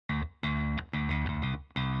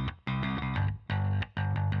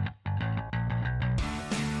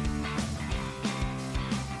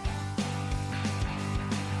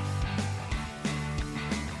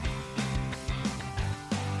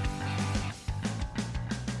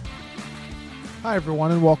Hi,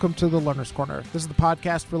 everyone, and welcome to the Learner's Corner. This is the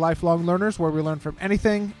podcast for lifelong learners where we learn from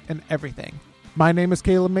anything and everything. My name is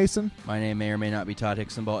Caleb Mason. My name may or may not be Todd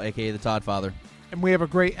Hicksonball, a.k.a. the Todd Father. And we have a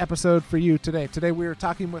great episode for you today. Today we are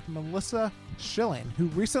talking with Melissa Schilling, who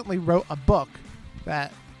recently wrote a book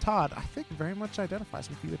that, Todd, I think very much identifies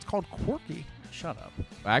with you. It's called Quirky. Shut up.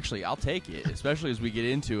 Actually, I'll take it, especially as we get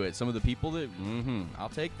into it. Some of the people that, I'll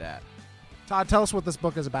take that. Todd, tell us what this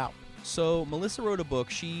book is about. So, Melissa wrote a book.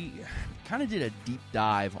 She kind of did a deep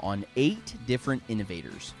dive on 8 different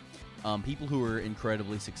innovators, people who are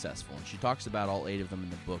incredibly successful. And she talks about all 8 of them in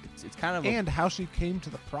the book. It's kind of and how she came to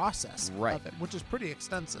the process right. of it, which is pretty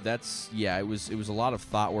extensive. It was a lot of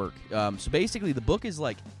thought work. So basically, the book is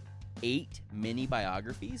like 8 mini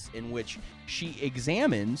biographies in which she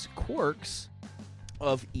examines quirks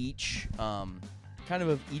of each,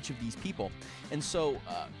 each of these people. And so,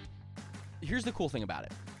 here's the cool thing about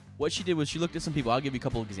it. What she did was she looked at some people. I'll give you a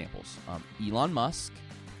couple of examples. Elon Musk,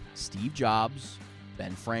 Steve Jobs,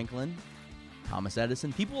 Ben Franklin, Thomas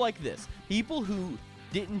Edison, people like this. People who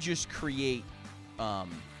didn't just create, the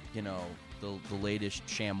latest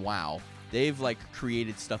ShamWow. They've,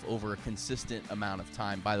 created stuff over a consistent amount of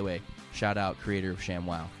time. By the way, shout out creator of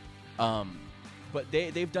ShamWow. But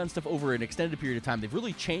they've done stuff over an extended period of time. They've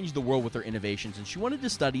really changed the world with their innovations. And she wanted to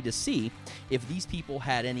study to see if these people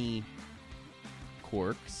had any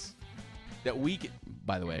quirks that we could,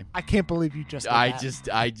 by the way. I can't believe you just did that.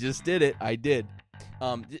 I just did it. I did.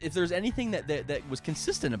 If there's anything that was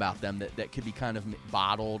consistent about them that could be kind of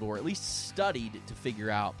bottled or at least studied to figure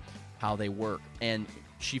out how they work. And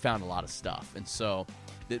she found a lot of stuff. And so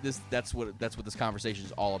that's what this conversation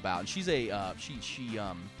is all about. And she's a she's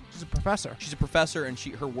a professor. She's a professor, and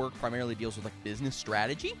her work primarily deals with business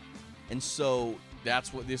strategy. And so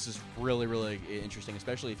that's what this is really, really interesting,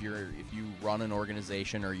 especially if you run an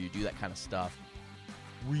organization or you do that kind of stuff.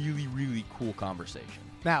 Really, really cool conversation.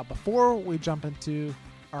 Now, before we jump into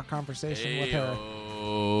our conversation with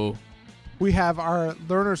her, we have our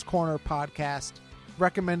Learner's Corner podcast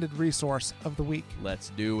recommended resource of the week.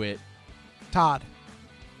 Let's do it. Todd,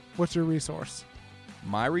 what's your resource?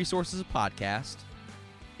 My resource is a podcast,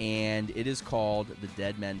 and it is called the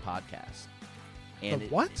Dead Men Podcast.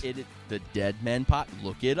 And what? The Dead Men Pod.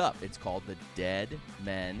 Look it up. It's called the Dead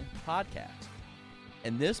Men Podcast.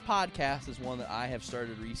 And this podcast is one that I have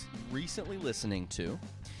started recently listening to.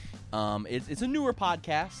 It's a newer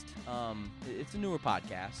podcast.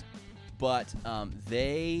 But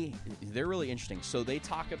they're really interesting. So they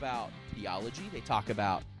talk about theology. They talk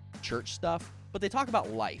about church stuff. But they talk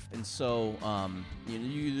about life. And so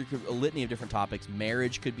there could a litany of different topics.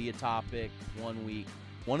 Marriage could be a topic one week.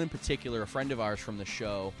 One in particular, a friend of ours from the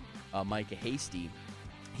show, Micah Hasty,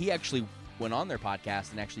 he actually went on their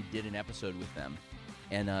podcast and actually did an episode with them.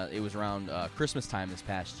 And it was around Christmas time this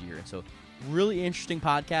past year. And so really interesting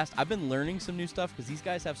podcast. I've been learning some new stuff because these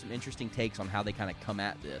guys have some interesting takes on how they kind of come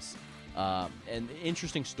at this. And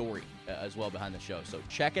interesting story as well behind the show. So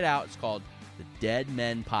check it out. It's called the Dead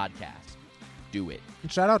Men Podcast. Do it.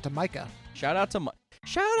 And shout out to Micah. Shout out to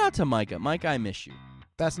Micah. Micah, I miss you.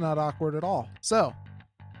 That's not awkward at all. So,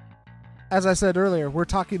 as I said earlier, we're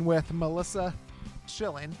talking with Melissa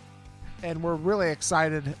Schilling, and we're really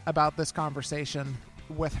excited about this conversation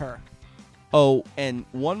with her. Oh, and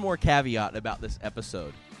one more caveat about this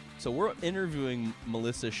episode. So we're interviewing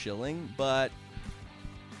Melissa Schilling, but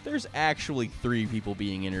there's actually 3 people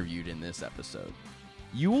being interviewed in this episode.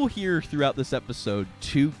 You will hear throughout this episode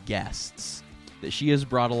 2 guests that she has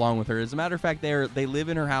brought along with her. As a matter of fact, they live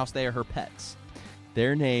in her house. They are her pets.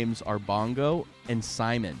 Their names are Bongo and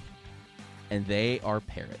Simon. And they are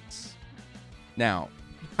parrots. Now,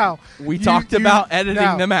 we talked about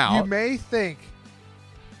editing them out. You may think,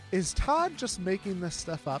 is Todd just making this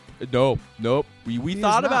stuff up? Nope. We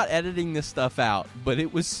thought about editing this stuff out, but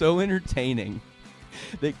it was so entertaining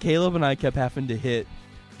that Caleb and I kept having to hit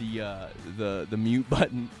the mute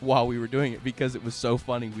button while we were doing it because it was so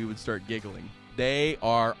funny. We would start giggling. They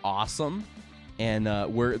are awesome, and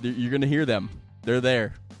you're going to hear them. They're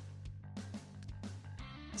there.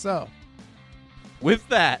 So, with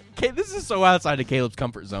that, this is so outside of Caleb's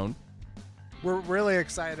comfort zone. We're really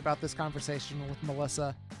excited about this conversation with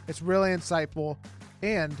Melissa. It's really insightful,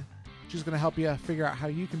 and she's going to help you figure out how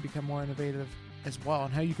you can become more innovative as well,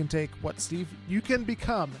 and how you can take what you can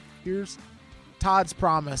become. Here's Todd's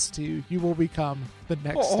promise to you: you will become the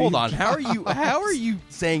next. Hold on, Jobs. how are you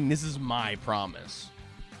saying this is my promise?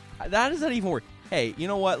 That does not even work. Hey, you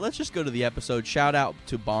know what? Let's just go to the episode. Shout out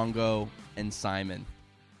to Bongo and Simon.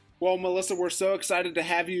 Well, Melissa, we're so excited to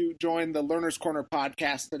have you join the Learner's Corner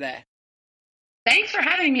podcast today. Thanks for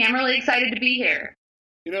having me. I'm really excited to be here.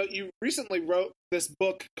 You know, you recently wrote this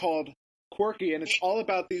book called quirky, and it's all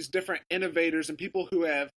about these different innovators and people who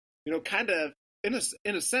have, kind of, in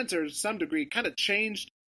a sense or to some degree, kind of changed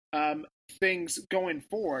things going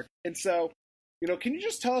forward. And so, can you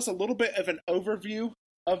just tell us a little bit of an overview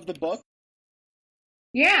of the book?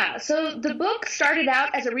 Yeah, so the book started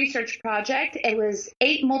out as a research project. It was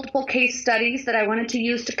 8 multiple case studies that I wanted to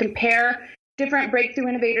use to compare different breakthrough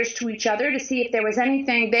innovators to each other to see if there was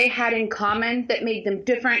anything they had in common that made them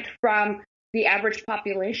different from the average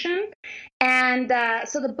population. And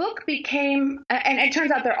so the book became, and it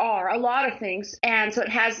turns out there are a lot of things, and so it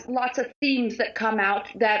has lots of themes that come out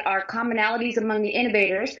that are commonalities among the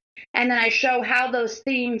innovators. And then I show how those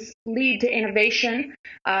themes lead to innovation.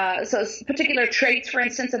 So particular traits, for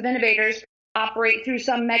instance, of innovators operate through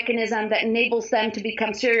some mechanism that enables them to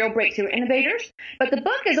become serial breakthrough innovators. But the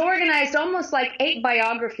book is organized almost like 8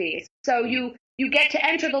 biographies. So you get to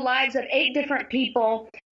enter the lives of 8 different people,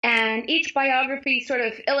 and each biography sort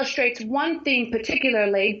of illustrates one theme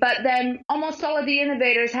particularly, but then almost all of the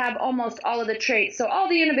innovators have almost all of the traits. So all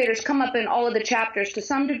the innovators come up in all of the chapters to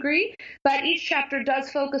some degree, but each chapter does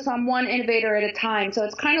focus on one innovator at a time. So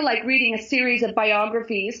it's kind of like reading a series of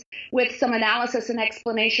biographies with some analysis and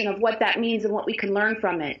explanation of what that means and what we can learn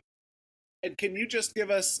from it. And can you just give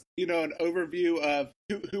us, an overview of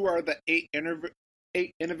who are the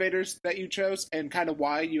 8 innovators that you chose and kind of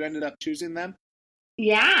why you ended up choosing them?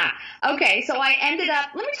 Yeah. Okay. So I ended up,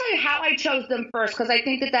 let me tell you how I chose them first, because I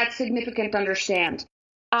think that that's significant to understand.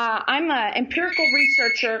 I'm an empirical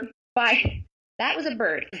researcher that was a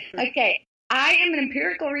bird. Okay. I am an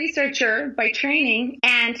empirical researcher by training,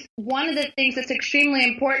 and one of the things that's extremely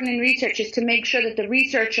important in research is to make sure that the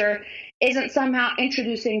researcher isn't somehow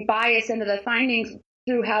introducing bias into the findings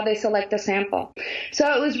through how they select a sample.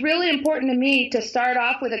 So it was really important to me to start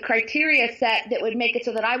off with a criteria set that would make it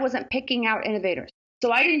so that I wasn't picking out innovators.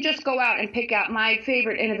 So I didn't just go out and pick out my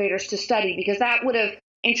favorite innovators to study, because that would have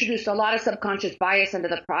introduced a lot of subconscious bias into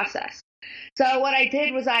the process. So what I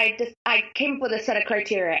did was I came up with a set of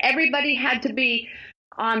criteria. Everybody had to be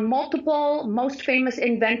on multiple most famous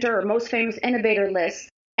inventor or most famous innovator lists.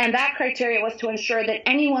 And that criteria was to ensure that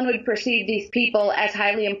anyone would perceive these people as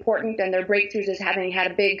highly important and their breakthroughs as having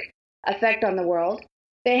had a big effect on the world.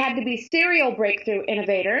 They had to be serial breakthrough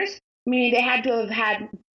innovators, meaning they had to have had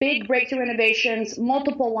big breakthrough innovations,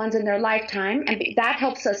 multiple ones in their lifetime, and that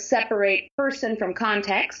helps us separate person from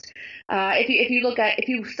context. If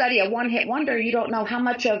you study a one-hit wonder, you don't know how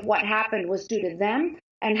much of what happened was due to them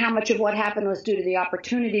and how much of what happened was due to the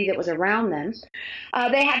opportunity that was around them.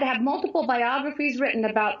 They had to have multiple biographies written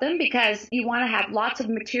about them, because you want to have lots of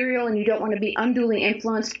material and you don't want to be unduly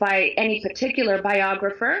influenced by any particular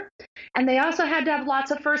biographer. And they also had to have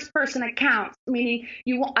lots of first-person accounts, meaning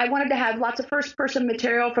I wanted to have lots of first-person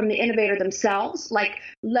material from the innovator themselves, like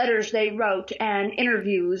letters they wrote and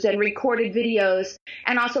interviews and recorded videos,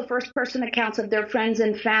 and also first-person accounts of their friends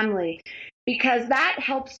and family, because that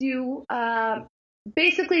helps you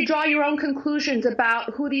basically draw your own conclusions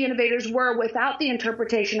about who the innovators were without the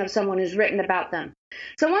interpretation of someone who's written about them.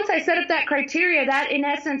 So once I set up that criteria, that in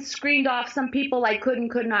essence screened off some people I could and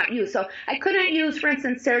could not use. So I couldn't use, for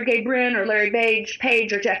instance, Sergey Brin or Larry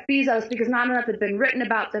Page or Jeff Bezos, because not enough had been written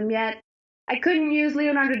about them yet. I couldn't use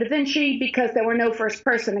Leonardo da Vinci because there were no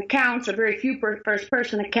first-person accounts, or very few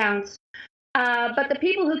first-person accounts. But the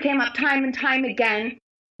people who came up time and time again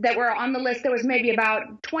that were on the list, there was maybe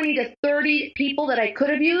about 20 to 30 people that I could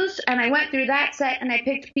have used. And I went through that set and I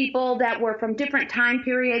picked people that were from different time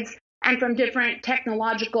periods and from different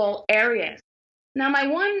technological areas. Now, my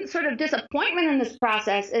one sort of disappointment in this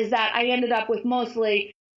process is that I ended up with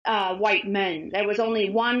mostly white men. There was only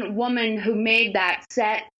one woman who made that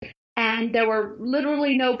set, and there were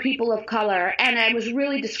literally no people of color. And I was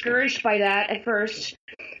really discouraged by that at first.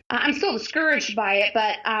 I'm still discouraged by it,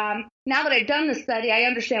 but now that I've done the study, I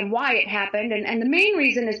understand why it happened. And the main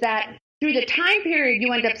reason is that through the time period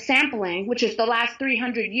you end up sampling, which is the last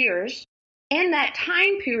 300 years, in that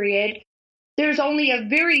time period, there's only a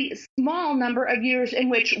very small number of years in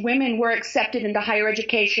which women were accepted into higher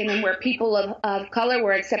education and where people of color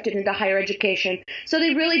were accepted into higher education. So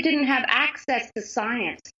they really didn't have access to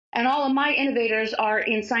science. And all of my innovators are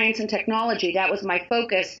in science and technology. That was my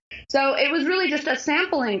focus. So it was really just a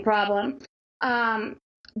sampling problem.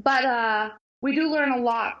 But we do learn a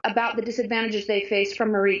lot about the disadvantages they faced from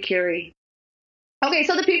Marie Curie. Okay,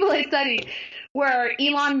 so the people I studied were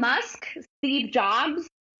Elon Musk, Steve Jobs,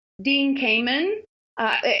 Dean Kamen.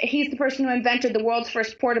 He's the person who invented the world's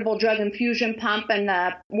first portable drug infusion pump and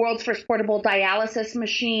the world's first portable dialysis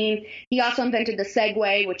machine. He also invented the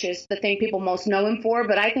Segway, which is the thing people most know him for,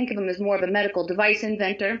 but I think of him as more of a medical device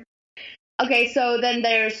inventor. Okay, so then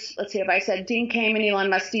there's, let's see if I said Dean Kamen, Elon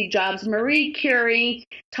Musk, Steve Jobs, Marie Curie,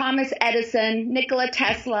 Thomas Edison, Nikola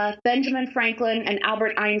Tesla, Benjamin Franklin, and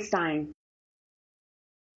Albert Einstein.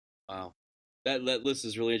 Wow, that list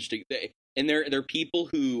is really interesting. And they're people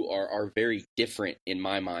who are very different in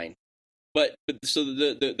my mind. But so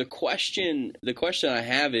the question I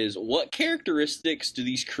have is, what characteristics do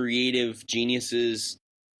these creative geniuses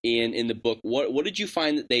in the book, what did you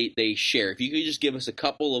find that they share? If you could just give us a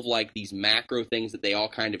couple of like these macro things that they all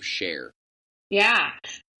kind of share. Yeah.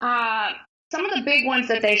 Some of the big ones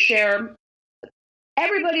that they share,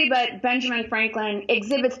 everybody but Benjamin Franklin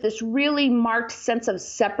exhibits this really marked sense of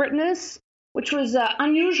separateness, which was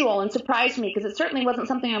unusual and surprised me because it certainly wasn't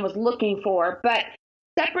something I was looking for. But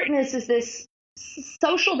separateness is this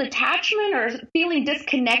social detachment or feeling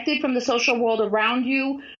disconnected from the social world around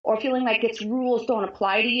you or feeling like its rules don't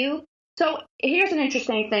apply to you. So here's an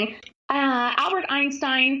interesting thing. Albert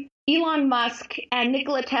Einstein, Elon Musk, and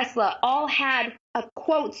Nikola Tesla all had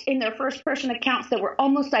quotes in their first-person accounts that were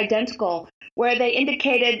almost identical, where they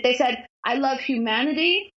indicated, they said, I love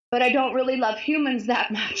humanity, but I don't really love humans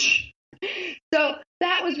that much. So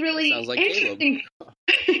that was really interesting.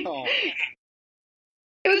 Oh.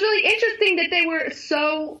 It was really interesting that they were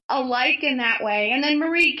so alike in that way. And then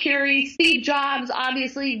Marie Curie, Steve Jobs,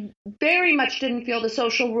 obviously very much didn't feel the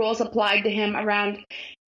social rules applied to him around,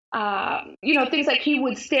 things like he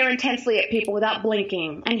would stare intensely at people without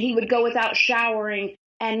blinking, and he would go without showering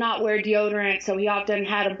and not wear deodorant, so he often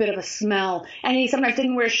had a bit of a smell. And he sometimes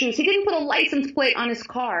didn't wear shoes. He didn't put a license plate on his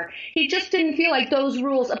car. He just didn't feel like those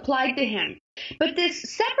rules applied to him. But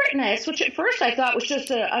this separateness, which at first I thought was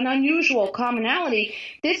just an unusual commonality,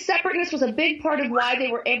 this separateness was a big part of why they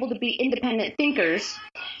were able to be independent thinkers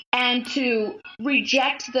and to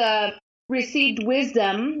reject the received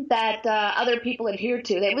wisdom that other people adhered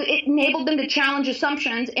to. It enabled them to challenge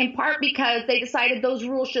assumptions, in part because they decided those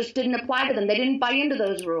rules just didn't apply to them. They didn't buy into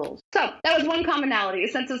those rules. So that was one commonality, a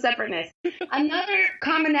sense of separateness. Another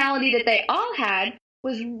commonality that they all had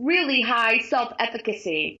was really high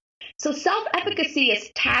self-efficacy. So self-efficacy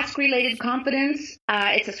is task-related confidence.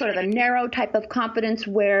 It's a sort of a narrow type of confidence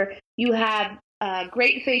where you have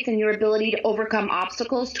great faith in your ability to overcome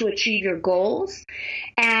obstacles to achieve your goals.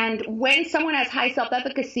 And when someone has high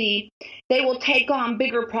self-efficacy, they will take on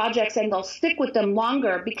bigger projects and they'll stick with them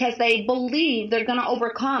longer because they believe they're going to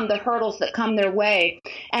overcome the hurdles that come their way.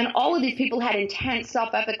 And all of these people had intense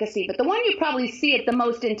self-efficacy. But the one you probably see it the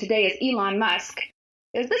most in today is Elon Musk.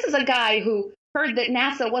 This is a guy who heard that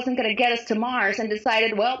NASA wasn't going to get us to Mars and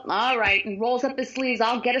decided, well, all right, and rolls up his sleeves,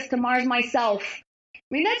 I'll get us to Mars myself.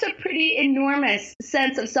 I mean, that's a pretty enormous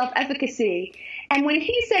sense of self-efficacy. And when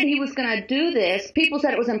he said he was going to do this, people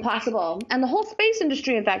said it was impossible. And the whole space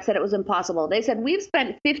industry, in fact, said it was impossible. They said, we've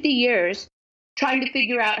spent 50 years trying to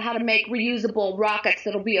figure out how to make reusable rockets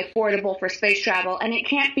that'll be affordable for space travel, and it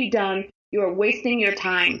can't be done. You're wasting your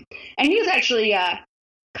time. And he was actually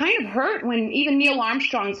kind of hurt when even Neil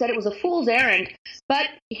Armstrong said it was a fool's errand. But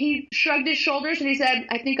he shrugged his shoulders and he said,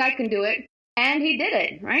 I think I can do it. And he did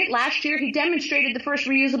it, right? Last year, he demonstrated the first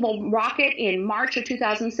reusable rocket in March of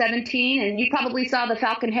 2017. And you probably saw the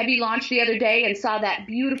Falcon Heavy launch the other day and saw that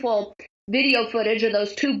beautiful video footage of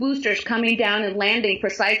those two boosters coming down and landing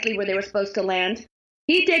precisely where they were supposed to land.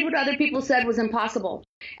 He did what other people said was impossible.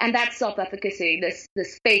 And that's self-efficacy,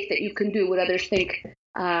 this faith that you can do what others think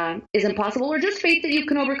is impossible, or just faith that you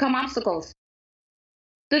can overcome obstacles.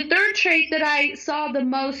 The third trait that I saw the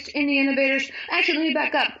most in the innovators, actually, let me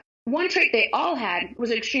back up. One trait they all had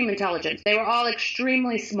was extreme intelligence. They were all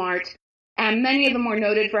extremely smart, and many of them were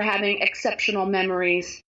noted for having exceptional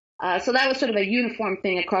memories. So that was sort of a uniform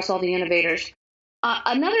thing across all the innovators.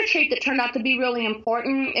 Another trait that turned out to be really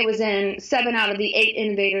important, it was in 7 out of the 8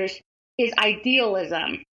 innovators, is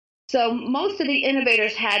idealism. So most of the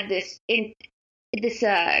innovators had this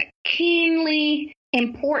keenly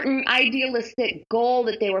important, idealistic goal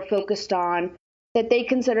that they were focused on, that they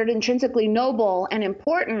considered intrinsically noble and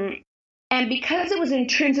important. And because it was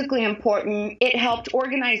intrinsically important, it helped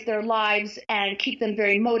organize their lives and keep them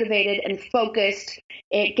very motivated and focused.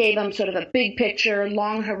 It gave them sort of a big picture,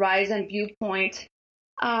 long horizon viewpoint.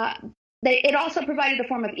 It also provided a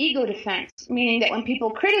form of ego defense, meaning that when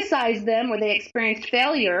people criticized them or they experienced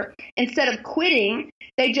failure, instead of quitting,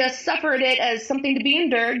 they just suffered it as something to be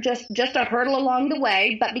endured, just a hurdle along the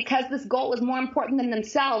way. But because this goal was more important than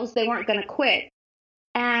themselves, they weren't going to quit.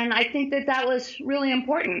 And I think that was really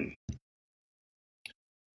important.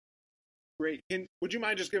 Great. Would you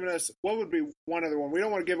mind just giving us, what would be one other one? We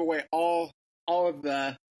don't want to give away all of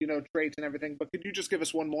the traits and everything, but could you just give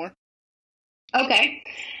us one more? Okay.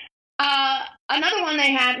 Another one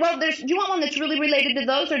they had. Well, do you want one that's really related to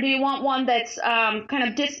those, or do you want one that's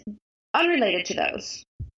kind of unrelated to those?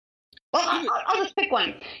 Well, I'll just pick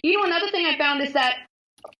one. You know, another thing I found is that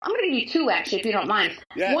I'm going to give you two, actually, if you don't mind.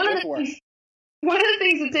 Yeah, One of the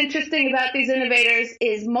things that's interesting about these innovators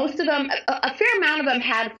is most of them, a fair amount of them,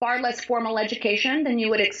 had far less formal education than you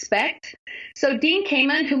would expect. So Dean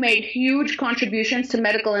Kamen, who made huge contributions to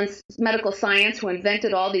medical science, who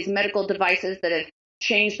invented all these medical devices that have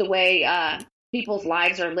changed the way people's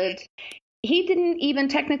lives are lived, he didn't even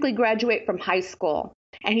technically graduate from high school.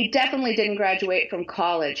 And he definitely didn't graduate from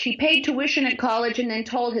college. He paid tuition at college and then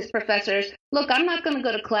told his professors, look, I'm not going to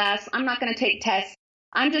go to class. I'm not going to take tests.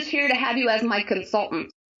 I'm just here to have you as my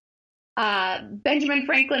consultant. Benjamin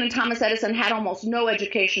Franklin and Thomas Edison had almost no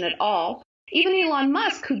education at all. Even Elon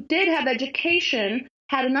Musk, who did have education,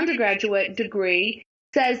 had an undergraduate degree,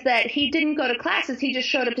 says that he didn't go to classes. He just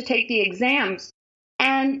showed up to take the exams.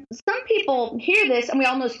 And some people hear this, and we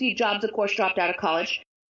all know Steve Jobs, of course, dropped out of college.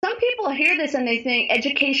 Some people hear this and they think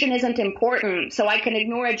education isn't important, so I can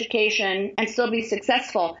ignore education and still be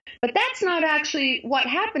successful. But that's not actually what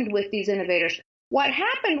happened with these innovators. What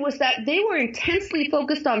happened was that they were intensely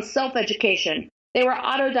focused on self-education. They were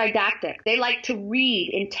autodidactic. They liked to read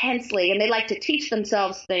intensely, and they liked to teach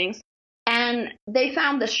themselves things. And they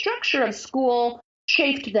found the structure of school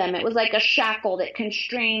chafed them. It was like a shackle that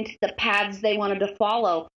constrained the paths they wanted to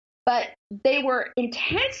follow. But they were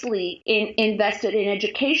intensely invested in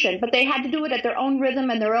education, but they had to do it at their own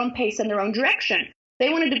rhythm and their own pace and their own direction. They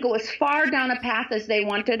wanted to go as far down a path as they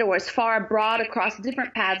wanted, or as far abroad across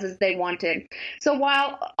different paths as they wanted. So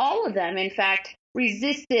while all of them, in fact,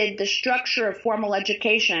 resisted the structure of formal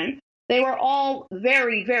education, they were all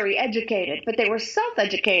very, very educated, but they were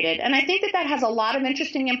self-educated. And I think that that has a lot of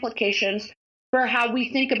interesting implications for how we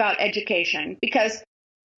think about education, because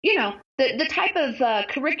you know, the type of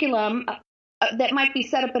curriculum that might be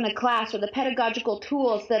set up in a class, or the pedagogical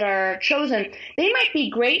tools that are chosen, they might be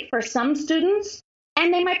great for some students,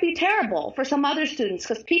 and they might be terrible for some other students,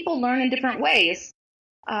 because people learn in different ways.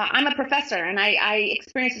 I'm a professor, and I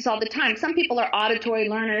experience this all the time. Some people are auditory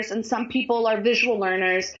learners, and some people are visual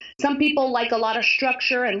learners. Some people like a lot of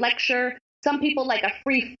structure and lecture. Some people like a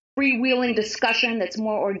freewheeling discussion that's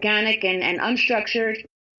more organic and unstructured.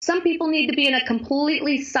 Some people need to be in a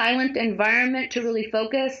completely silent environment to really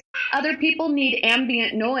focus. Other people need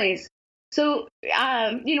ambient noise. So,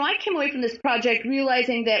 I came away from this project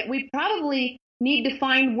realizing that we probably need to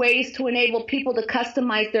find ways to enable people to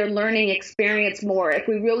customize their learning experience more if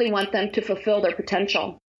we really want them to fulfill their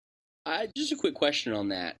potential. Just a quick question on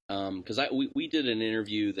that, because we did an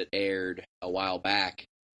interview that aired a while back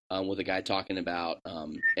with a guy talking about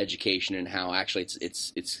education and how actually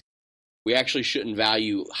it's we actually shouldn't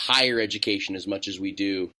value higher education as much as we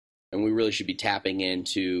do, and we really should be tapping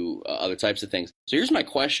into other types of things. So here's my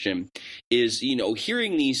question: is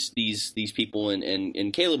hearing these people,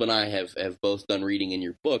 and Caleb and I have both done reading in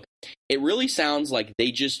your book. It really sounds like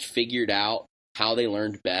they just figured out how they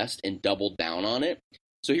learned best and doubled down on it.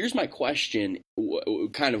 So here's my question,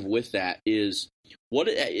 kind of with that is: what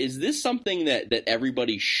is this something that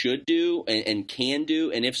everybody should do and can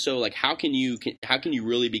do? And if so, like how can you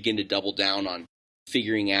really begin to double down on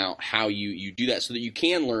figuring out how you do that so that you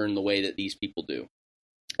can learn the way that these people do?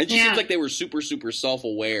 It just seems like they were super, super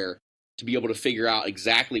self-aware to be able to figure out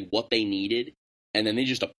exactly what they needed, and then they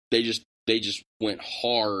just went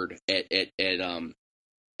hard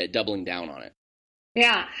at doubling down on it.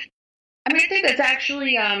 Yeah. I mean, I think that's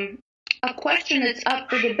actually a question that's up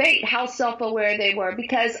for debate, how self-aware they were,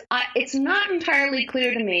 because it's not entirely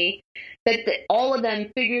clear to me that all of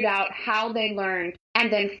them figured out how they learned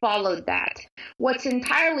and then followed that. What's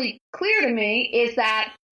entirely clear to me is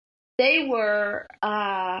that they were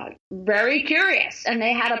very curious, and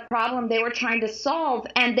they had a problem they were trying to solve,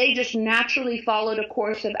 and they just naturally followed a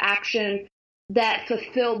course of action that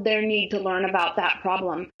fulfilled their need to learn about that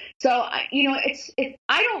problem. So, I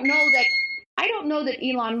don't know that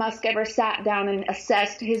Elon Musk ever sat down and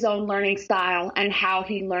assessed his own learning style and how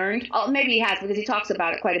he learned. Oh, maybe he has, because he talks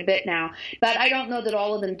about it quite a bit now. But I don't know that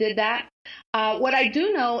all of them did that. What I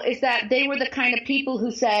do know is that they were the kind of people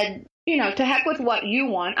who said, to heck with what you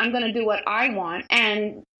want. I'm going to do what I want.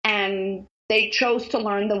 And they chose to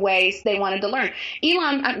learn the ways they wanted to learn.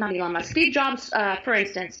 Steve Jobs, for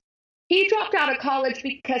instance, He dropped out of college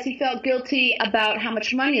because he felt guilty about how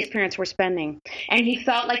much money his parents were spending. And he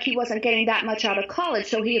felt like he wasn't getting that much out of college,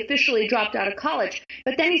 so he officially dropped out of college.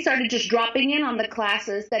 But then he started just dropping in on the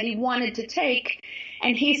classes that he wanted to take.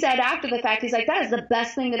 And he said after the fact, he's like, that is the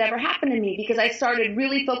best thing that ever happened to me, because I started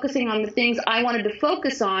really focusing on the things I wanted to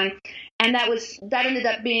focus on. And that ended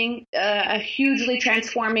up being a hugely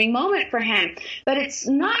transforming moment for him. But it's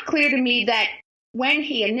not clear to me that when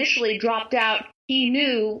he initially dropped out, he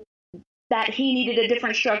knew that he needed a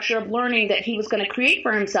different structure of learning that he was going to create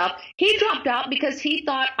for himself. He dropped out because he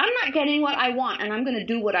thought, I'm not getting what I want, and I'm going to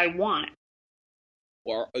do what I want.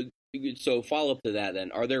 Well, so follow up to that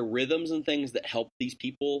then. Are there rhythms and things that help these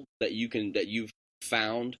people that you've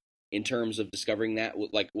found in terms of discovering that,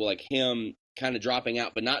 like him kind of dropping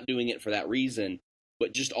out, but not doing it for that reason,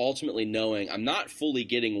 but just ultimately knowing I'm not fully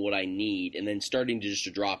getting what I need, and then starting to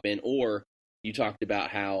just drop in? Or you talked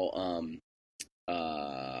about how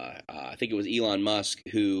I think it was Elon Musk,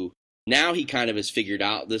 who now he kind of has figured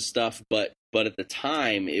out this stuff, but at the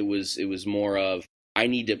time it was more of, I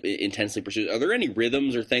need to intensely pursue. Are there any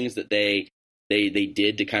rhythms or things that they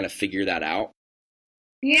did to kind of figure that out?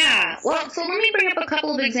 Yeah. Well, so let me bring up a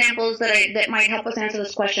couple of examples that might help us answer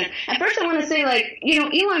this question. And first I want to say,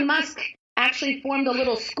 Elon Musk actually formed a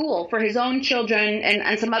little school for his own children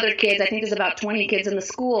and some other kids. I think there's about 20 kids in the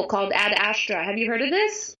school, called Ad Astra. Have you heard of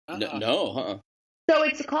this? No, huh? So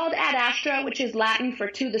it's called Ad Astra, which is Latin for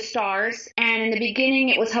to the stars. And in the beginning,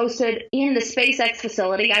 it was hosted in the SpaceX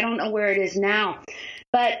facility. I don't know where it is now.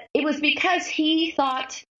 But it was because he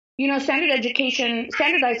thought, standardized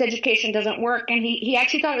education doesn't work. And he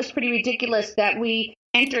actually thought it was pretty ridiculous that we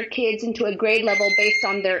enter kids into a grade level based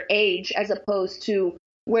on their age as opposed to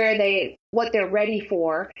what they're ready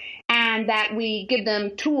for, and that we give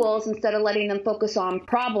them tools instead of letting them focus on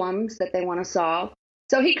problems that they want to solve.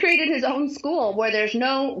 So he created his own school where there's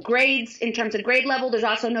no grades in terms of grade level. There's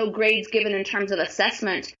also no grades given in terms of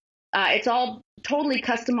assessment. It's all totally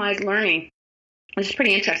customized learning, which is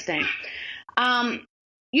pretty interesting. I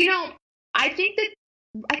think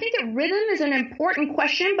that rhythm is an important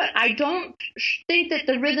question, but I don't think that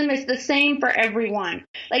the rhythm is the same for everyone.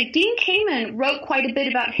 Like Dean Kamen wrote quite a bit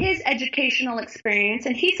about his educational experience,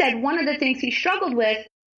 and he said one of the things he struggled with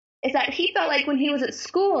is that he felt like when he was at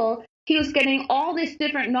school, he was getting all this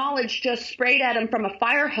different knowledge just sprayed at him from a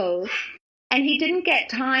fire hose, and he didn't get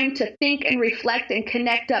time to think and reflect and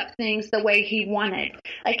connect up things the way he wanted.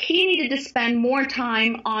 Like he needed to spend more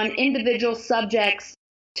time on individual subjects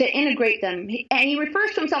to integrate them. And he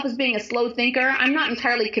refers to himself as being a slow thinker. I'm not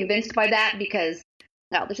entirely convinced by that because,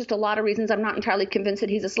 well, there's just a lot of reasons I'm not entirely convinced that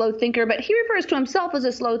he's a slow thinker, but he refers to himself as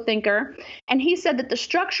a slow thinker. And he said that the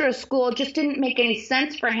structure of school just didn't make any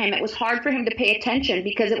sense for him. It was hard for him to pay attention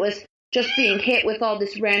because it was just being hit with all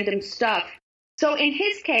this random stuff. So in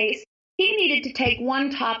his case, he needed to take one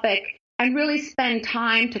topic and really spend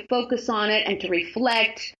time to focus on it and to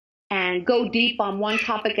reflect and go deep on one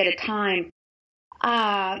topic at a time.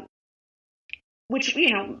 Which,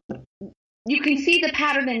 you can see the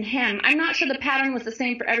pattern in him. I'm not sure the pattern was the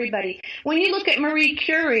same for everybody. When you look at Marie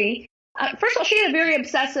Curie, first of all, she had a very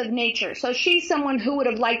obsessive nature. So she's someone who would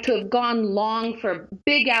have liked to have gone long for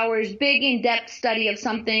big hours, big in-depth study of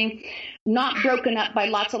something, not broken up by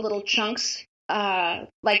lots of little chunks,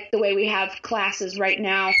 like the way we have classes right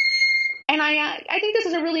now. And I think this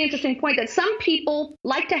is a really interesting point that some people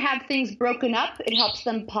like to have things broken up. It helps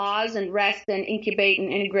them pause and rest and incubate and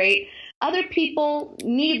integrate. Other people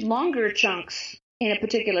need longer chunks in a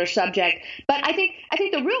particular subject. But I think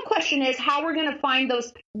the real question is how we're going to find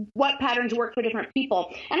what patterns work for different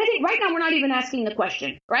people. And I think right now we're not even asking the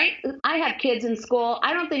question, right? I have kids in school.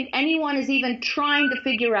 I don't think anyone is even trying to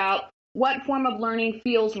figure out what form of learning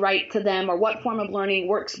feels right to them or what form of learning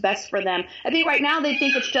works best for them. I think right now they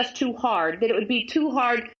think it's just too hard, that it would be too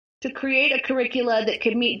hard to create a curricula that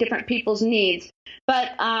could meet different people's needs. But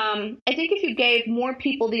I think if you gave more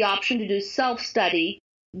people the option to do self-study,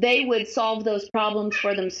 they would solve those problems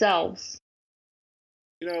for themselves.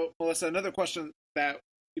 Melissa, another question that,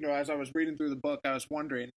 as I was reading through the book, I was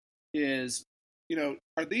wondering is,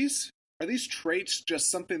 are these traits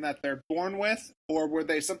just something that they're born with, or were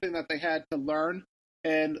they something that they had to learn?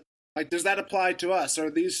 And does that apply to us?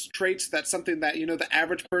 Are these traits that something that, the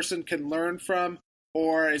average person can learn from?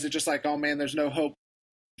 Or is it just like, oh man, there's no hope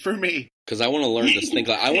for me? Because I want to learn this thing.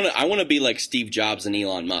 I want to be like Steve Jobs and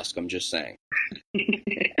Elon Musk. I'm just saying.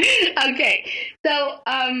 Okay. So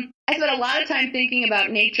I spent a lot of time thinking about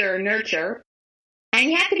nature or nurture. And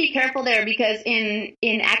you have to be careful there because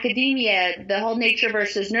in academia, the whole nature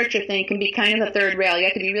versus nurture thing can be kind of a third rail. You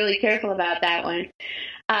have to be really careful about that one.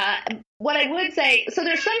 What I would say, so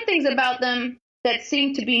there's some things about them that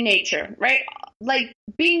seem to be nature, right? Like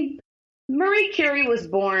Marie Curie was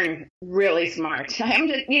born really smart.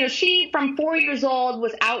 She from 4 years old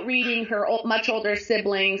was out reading her much older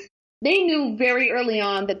siblings. They knew very early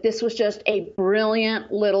on that this was just a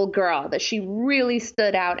brilliant little girl, that she really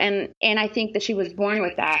stood out. And I think that she was born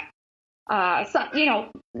with that.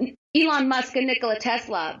 Elon Musk and Nikola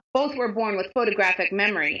Tesla both were born with photographic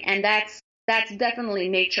memory, and that's definitely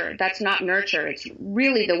nature. That's not nurture. It's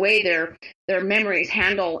really the way their memories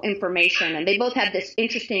handle information. And they both have this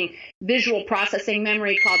interesting visual processing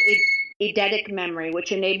memory called eidetic memory,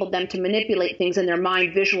 which enabled them to manipulate things in their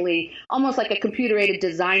mind visually, almost like a computer-aided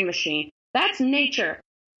design machine. That's nature.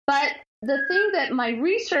 But the thing that my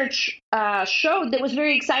research showed that was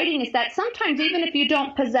very exciting is that sometimes even if you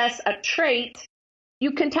don't possess a trait,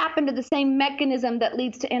 you can tap into the same mechanism that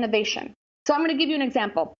leads to innovation. So I'm going to give you an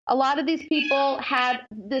example. A lot of these people had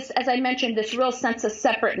this, as I mentioned, this real sense of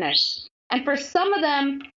separateness. And for some of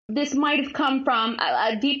them, this might have come from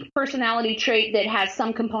a deep personality trait that has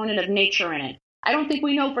some component of nature in it. I don't think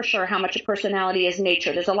we know for sure how much a personality is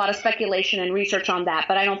nature. There's a lot of speculation and research on that,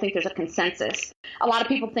 but I don't think there's a consensus. A lot of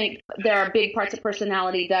people think there are big parts of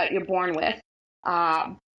personality that you're born with.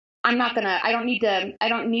 I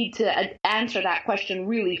don't need to answer that question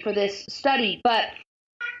really for this study, but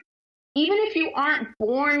even if you aren't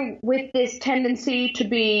born with this tendency to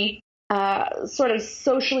be sort of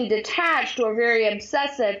socially detached or very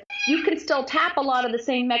obsessive, you can still tap a lot of the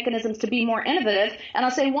same mechanisms to be more innovative. And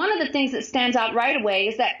I'll say one of the things that stands out right away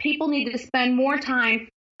is that people need to spend more time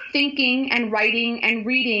thinking and writing and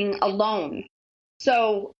reading alone.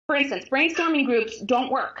 So, for instance, brainstorming groups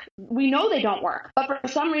don't work. We know they don't work, but for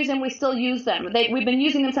some reason we still use them. We've been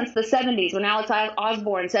using them since the 70s when Alex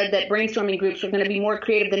Osborne said that brainstorming groups were going to be more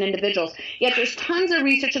creative than individuals. Yet there's tons of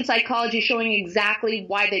research in psychology showing exactly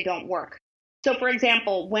why they don't work. So, for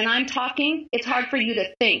example, when I'm talking, it's hard for you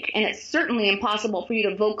to think, and it's certainly impossible for you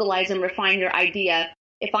to vocalize and refine your idea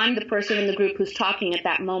if I'm the person in the group who's talking at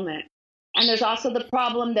that moment. And there's also the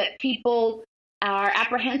problem that people are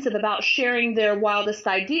apprehensive about sharing their wildest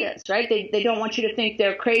ideas, right? They don't want you to think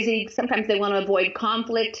they're crazy. Sometimes they want to avoid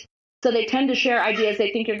conflict. So they tend to share ideas they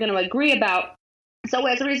think you're going to agree about. So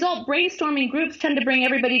as a result, brainstorming groups tend to bring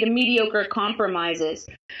everybody to mediocre compromises.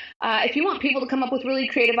 If you want people to come up with really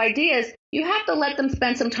creative ideas, you have to let them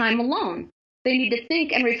spend some time alone. They need to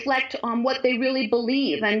think and reflect on what they really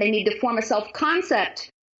believe, and they need to form a self-concept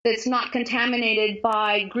that's not contaminated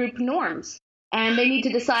by group norms. And they need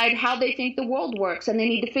to decide how they think the world works, and they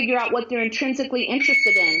need to figure out what they're intrinsically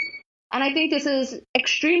interested in. And I think this is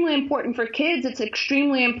extremely important for kids. It's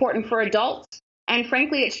extremely important for adults. And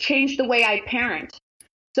frankly, it's changed the way I parent.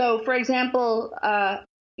 So, for example,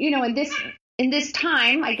 in this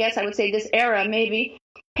time, I guess I would say this era maybe,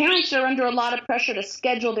 parents are under a lot of pressure to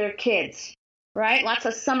schedule their kids, right? Lots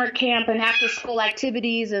of summer camp and after-school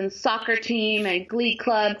activities and soccer team and glee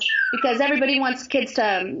club, because everybody wants kids to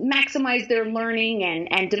maximize their learning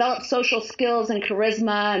and develop social skills and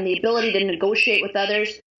charisma and the ability to negotiate with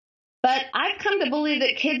others. But I've come to believe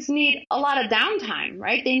that kids need a lot of downtime,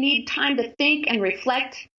 right? They need time to think and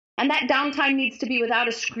reflect, and that downtime needs to be without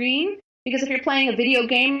a screen, because if you're playing a video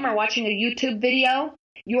game or watching a YouTube video,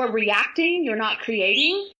 you're reacting, you're not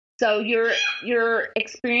creating. So you're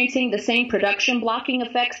experiencing the same production blocking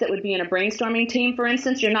effects that would be in a brainstorming team, for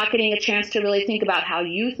instance. You're not getting a chance to really think about how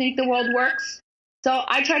you think the world works. So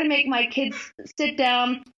I try to make my kids sit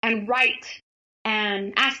down and write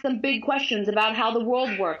and ask them big questions about how the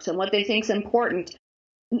world works and what they think is important.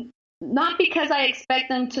 Not because I expect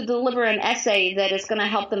them to deliver an essay that is going to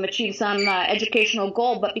help them achieve some educational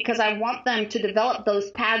goal, but because I want them to develop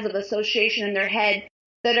those paths of association in their head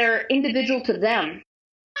that are individual to them.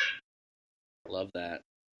 Love that.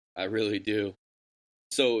 I really do.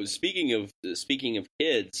 So speaking of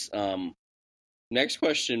kids, next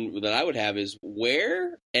question that I would have is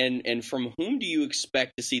where and from whom do you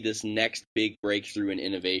expect to see this next big breakthrough in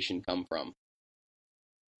innovation come from?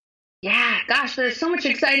 Yeah, gosh, there's so much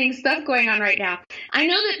exciting stuff going on right now. I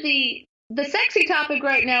know that the sexy topic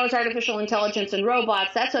right now is artificial intelligence and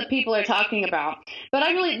robots. That's what people are talking about. But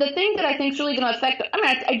the thing that I think is really going to affect,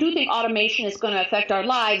 I do think automation is going to affect our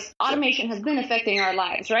lives. Automation has been affecting our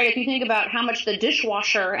lives, right? If you think about how much the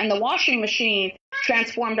dishwasher and the washing machine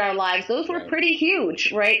transformed our lives, those were pretty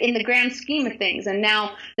huge, right, in the grand scheme of things. And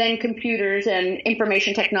now then computers and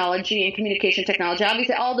information technology and communication technology,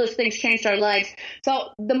 obviously all those things changed our lives. So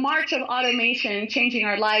the march of automation changing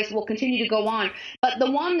our lives will continue to go on. But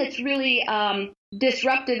the one that's really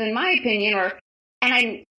disruptive, in my opinion,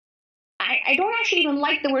 I don't actually even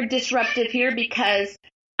like the word disruptive here, because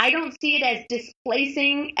I don't see it as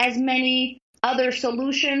displacing as many other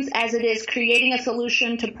solutions as it is creating a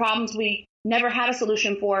solution to problems we never had a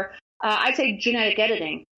solution for. I'd say genetic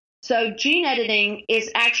editing. So gene editing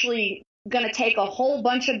is actually going to take a whole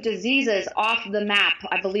bunch of diseases off the map,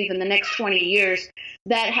 I believe, in the next 20 years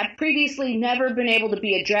that have previously never been able to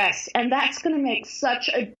be addressed. And that's going to make such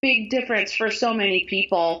a big difference for so many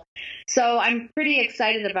people. So I'm pretty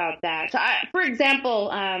excited about that. So for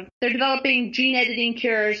example, they're developing gene editing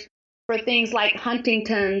cures for things like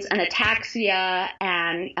Huntington's and ataxia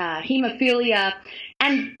and hemophilia.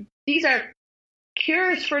 And these are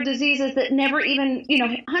cures for diseases that never even,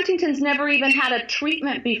 Huntington's never even had a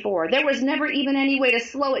treatment before. There was never even any way to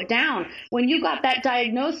slow it down. When you got that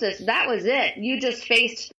diagnosis, that was it. You just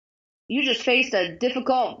faced a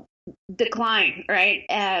difficult decline, right?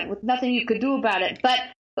 With nothing you could do about it. But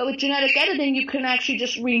with genetic editing, you can actually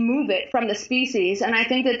just remove it from the species. And I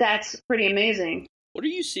think that that's pretty amazing. What are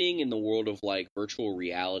you seeing in the world of like virtual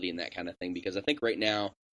reality and that kind of thing? Because I think right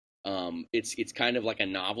now, it's kind of like a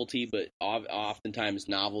novelty, but oftentimes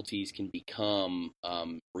novelties can become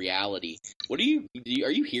reality. Are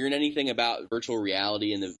you hearing anything about virtual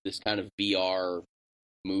reality and this kind of VR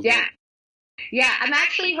movement? Yeah, I've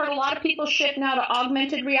actually heard a lot of people shift now to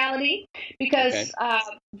augmented reality because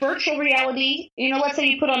virtual reality, let's say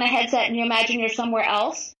you put on a headset and you imagine you're somewhere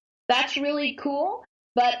else. That's really cool.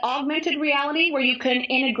 But augmented reality, where you can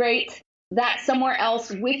integrate that somewhere else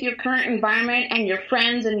with your current environment and your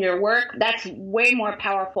friends and your work, that's way more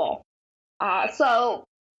powerful. So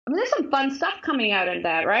there's some fun stuff coming out in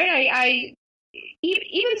that, right?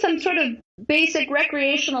 Even some sort of basic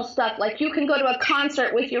recreational stuff, like you can go to a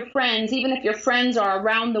concert with your friends, even if your friends are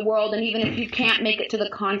around the world and even if you can't make it to the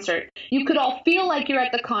concert. You could all feel like you're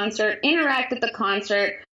at the concert, interact at the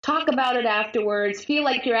concert, talk about it afterwards, feel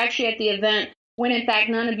like you're actually at the event, when in fact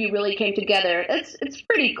none of you really came together. It's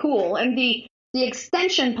pretty cool. And the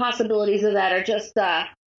extension possibilities of that are just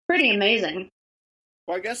pretty amazing.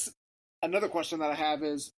 Well, I guess another question that I have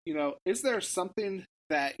is, is there something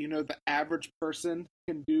that, the average person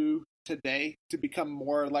can do today to become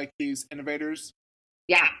more like these innovators?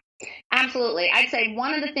 Yeah, absolutely. I'd say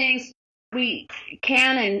one of the things we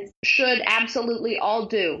can and should absolutely all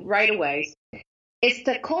do right away is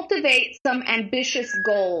to cultivate some ambitious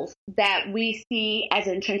goals that we see as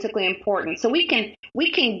intrinsically important. So we can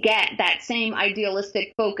get that same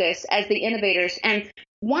idealistic focus as the innovators. And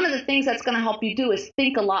one of the things that's going to help you do is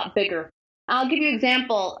think a lot bigger. I'll give you an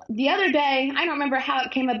example. The other day, I don't remember how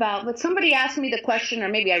it came about, but somebody asked me the question, or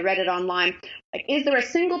maybe I read it online, like, is there a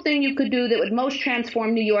single thing you could do that would most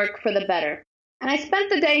transform New York for the better? And I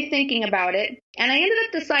spent the day thinking about it, and I ended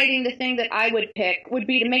up deciding the thing that I would pick would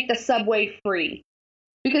be to make the subway free.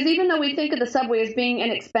 Because even though we think of the subway as being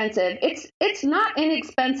inexpensive, it's not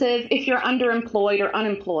inexpensive if you're underemployed or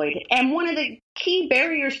unemployed. And one of the key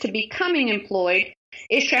barriers to becoming employed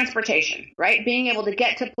is transportation, right? Being able to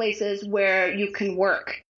get to places where you can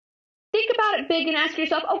work. Think about it big and ask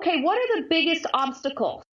yourself, okay, what are the biggest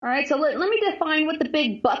obstacles? All right, so let me define what the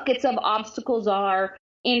big buckets of obstacles are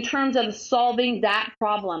in terms of solving that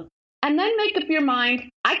problem. And then make up your mind,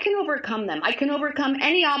 I can overcome them. I can overcome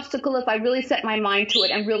any obstacle if I really set my mind to it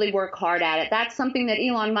and really work hard at it. That's something that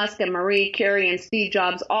Elon Musk and Marie Curie and Steve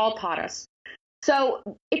Jobs all taught us. So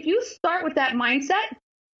if you start with that mindset,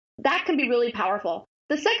 that can be really powerful.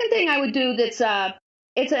 The second thing I would do that's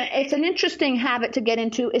it's an interesting habit to get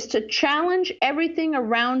into is to challenge everything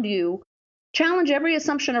around you, challenge every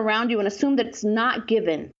assumption around you and assume that it's not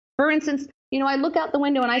given. For instance, I look out the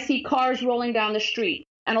window and I see cars rolling down the street.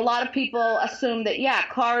 And a lot of people assume that,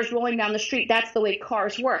 cars rolling down the street, that's the way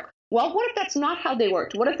cars work. Well, what if that's not how they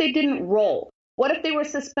worked? What if they didn't roll? What if they were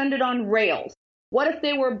suspended on rails? What if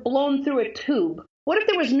they were blown through a tube? What if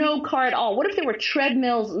there was no car at all? What if there were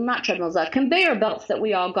conveyor belts that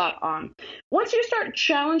we all got on? Once you start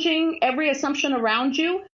challenging every assumption around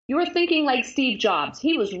you, you're thinking like Steve Jobs.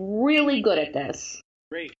 He was really good at this.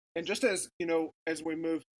 Great. And just as, as we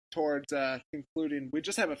move towards concluding, we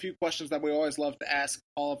just have a few questions that we always love to ask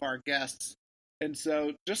all of our guests. And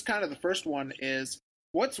so just kind of the first one is,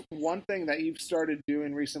 what's one thing that you've started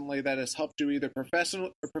doing recently that has helped you either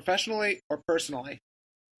professionally or personally?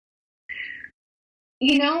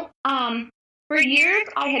 For years,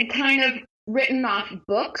 I had kind of written off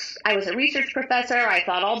books. I was a research professor. I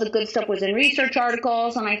thought all the good stuff was in research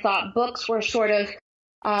articles, and I thought books were sort of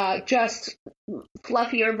just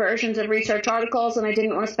fluffier versions of research articles, and I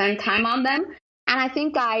didn't want to spend time on them. And I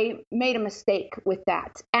think I made a mistake with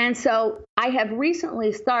that. And so I have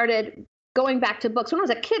recently started going back to books. When I was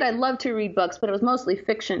a kid, I loved to read books, but it was mostly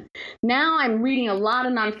fiction. Now I'm reading a lot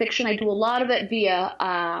of nonfiction. I do a lot of it via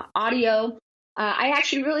audio. I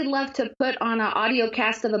actually really love to put on an audio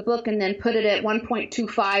cast of a book and then put it at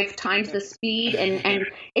 1.25 times the speed. And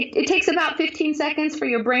it takes about 15 seconds for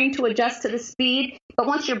your brain to adjust to the speed. But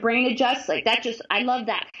once your brain adjusts, like that, I love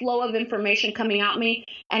that flow of information coming at me.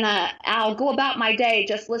 And I'll go about my day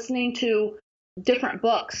just listening to different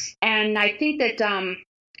books. And I think that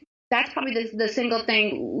that's probably the single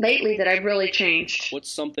thing lately that I've really changed. What's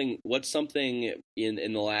something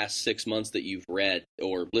in the last 6 months that you've read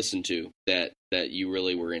or listened to that you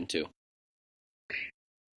really were into?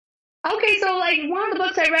 Okay, so like one of the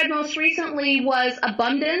books I read most recently was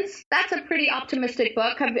Abundance. That's a pretty optimistic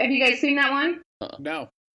book. Have you guys seen that one? No.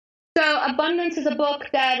 So Abundance is a book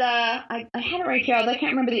that I had it right here, although I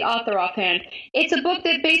can't remember the author offhand. It's a book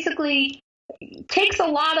that basically takes a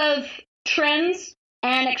lot of trends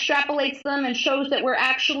and extrapolates them and shows that we're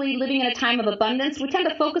actually living in a time of abundance. We tend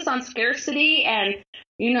to focus on scarcity and,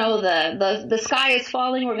 you know, the sky is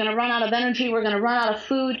falling, we're going to run out of energy, we're going to run out of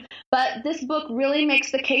food. But this book really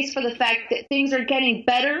makes the case for the fact that things are getting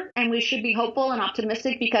better and we should be hopeful and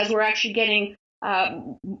optimistic because we're actually getting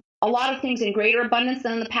a lot of things in greater abundance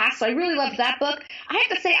than in the past. So I really loved that book. I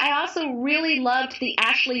have to say, I also really loved the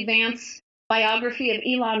Ashley Vance biography of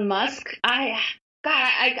Elon Musk.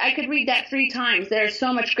 I could read that 3 times. There's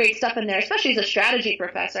so much great stuff in there, especially as a strategy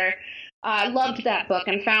professor. I loved that book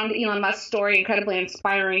and found Elon Musk's story incredibly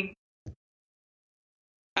inspiring.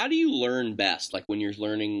 How do you learn best? Like when you're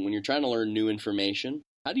trying to learn new information,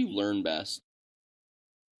 how do you learn best?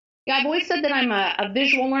 Yeah, I've always said that I'm a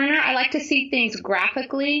visual learner. I like to see things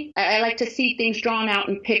graphically. I like to see things drawn out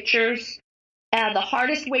in pictures. The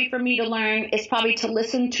hardest way for me to learn is probably to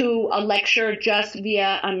listen to a lecture just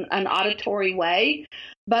via an auditory way.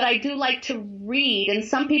 But I do like to read, and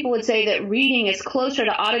some people would say that reading is closer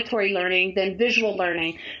to auditory learning than visual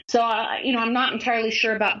learning. So, I'm not entirely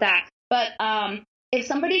sure about that. But if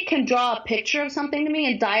somebody can draw a picture of something to me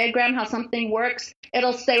and diagram how something works,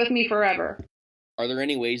 it'll stay with me forever. Are there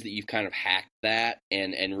any ways that you've kind of hacked that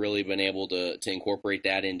and really been able to incorporate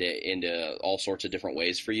that into all sorts of different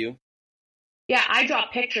ways for you? Yeah, I draw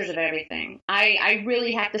pictures of everything. I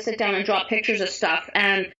really have to sit down and draw pictures of stuff.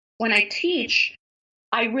 And when I teach,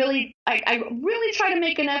 I really try to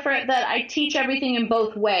make an effort that I teach everything in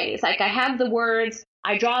both ways. Like I have the words,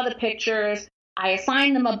 I draw the pictures, I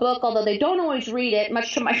assign them a book, although they don't always read it,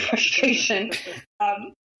 much to my frustration.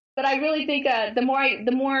 But I really think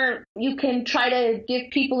the more you can try to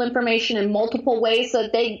give people information in multiple ways so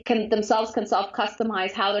that they can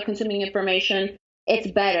self-customize how they're consuming information,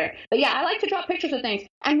 it's better. But yeah, I like to draw pictures of things.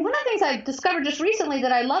 And one of the things I've discovered just recently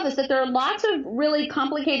that I love is that there are lots of really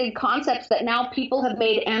complicated concepts that now people have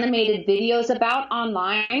made animated videos about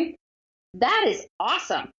online. That is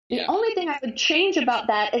awesome. Yeah. The only thing I would change about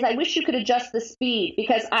that is I wish you could adjust the speed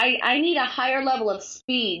because I need a higher level of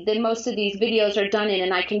speed than most of these videos are done in,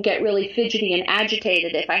 and I can get really fidgety and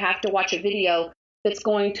agitated if I have to watch a video that's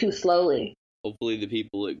going too slowly. Hopefully the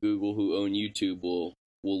people at Google who own YouTube will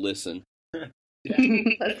listen.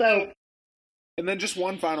 Let's hope. And then just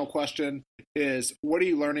one final question is, what are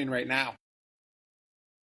you learning right now?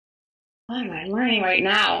 What am I learning right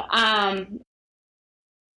now?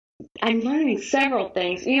 I'm learning several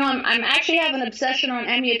things. I'm actually have an obsession on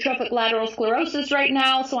amyotrophic lateral sclerosis right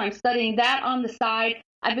now, so I'm studying that on the side.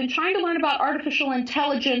 I've been trying to learn about artificial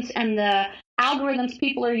intelligence and the algorithms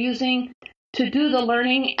people are using to do the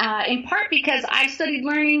learning, in part because I've studied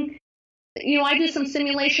learning. I do some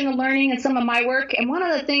simulation of learning in some of my work, and one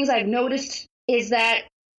of the things I've noticed is that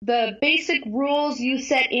the basic rules you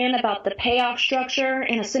set in about the payoff structure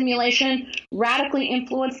in a simulation radically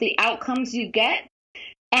influence the outcomes you get.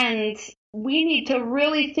 And we need to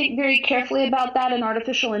really think very carefully about that in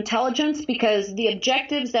artificial intelligence because the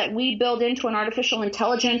objectives that we build into an artificial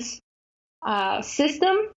intelligence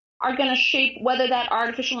system are going to shape whether that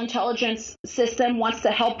artificial intelligence system wants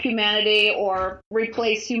to help humanity or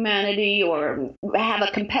replace humanity or have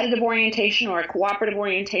a competitive orientation or a cooperative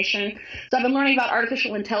orientation. So I've been learning about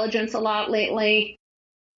artificial intelligence a lot lately.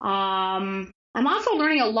 I'm also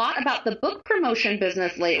learning a lot about the book promotion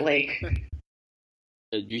business lately.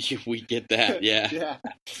 We get that, yeah. Yeah.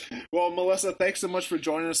 Well, Melissa, thanks so much for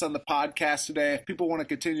joining us on the podcast today. If people want to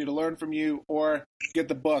continue to learn from you or get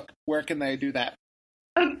the book, where can they do that?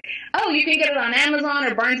 Oh, you can get it on Amazon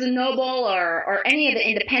or Barnes & Noble or any of the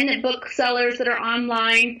independent booksellers that are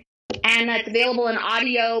online. And it's available in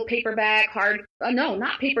audio, paperback,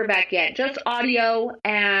 not paperback yet, just audio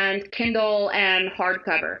and Kindle and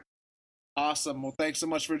hardcover. Awesome. Well, thanks so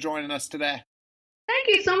much for joining us today. Thank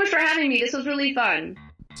you so much for having me. This was really fun.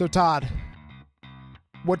 So, Todd,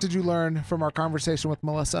 what did you learn from our conversation with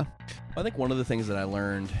Melissa? I think one of the things that I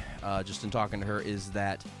learned just in talking to her is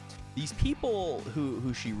that these people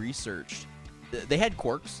who she researched, they had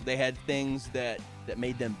quirks. They had things that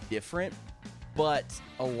made them different, but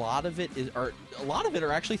a lot of it are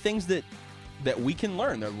actually things that we can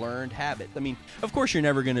learn. They're learned habits. I mean, of course, you're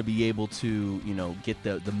never going to be able to, get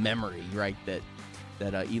the memory, right, that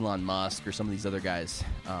Elon Musk or some of these other guys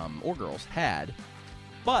or girls had.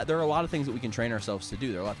 But there are a lot of things that we can train ourselves to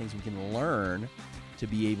do. There are a lot of things we can learn to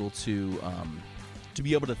be able to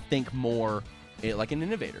think more like an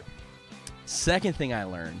innovator. Second thing I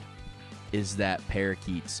learned is that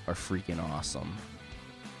parakeets are freaking awesome.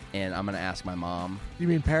 And I'm going to ask my mom. You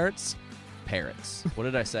mean parrots? Parrots. What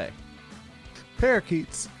did I say?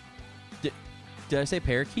 Parakeets. Did I say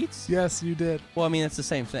parakeets? Yes, you did. Well, I mean, it's the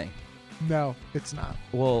same thing. No, it's not.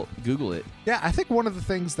 Well, Google it. Yeah, I think one of the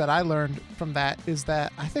things that I learned from that is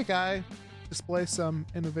that I think I display some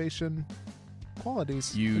innovation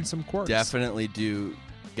qualities and some quirks. Definitely do.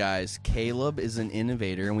 Guys, Caleb is an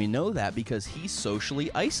innovator, and we know that because he socially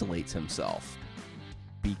isolates himself.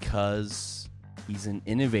 Because he's an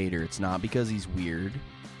innovator. It's not because he's weird.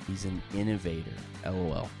 He's an innovator.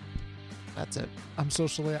 LOL. That's it. I'm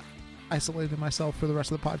socially isolating myself for the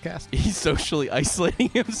rest of the podcast. He's socially isolating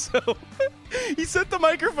himself. He set the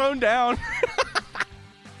microphone down.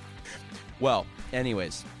 Well,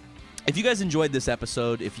 anyways, if you guys enjoyed this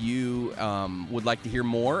episode, if you would like to hear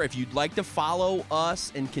more, if you'd like to follow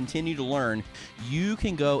us and continue to learn, you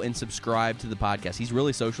can go and subscribe to the podcast. He's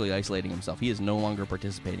really socially isolating himself. He is no longer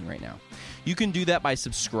participating right now. You can do that by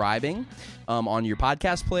subscribing on your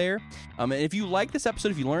podcast player. And if you like this episode,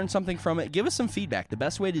 if you learned something from it, give us some feedback. The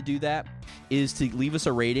best way to do that is to leave us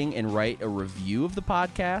a rating and write a review of the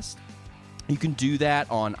podcast. You can do that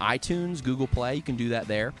on iTunes, Google Play. You can do that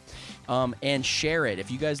there. And share it. If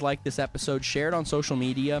you guys like this episode, share it on social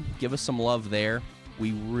media. Give us some love there.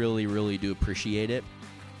 We really, really do appreciate it.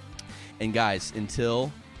 And guys,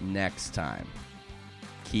 until next time,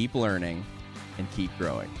 keep learning and keep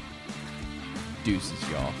growing. Deuces,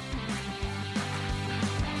 y'all.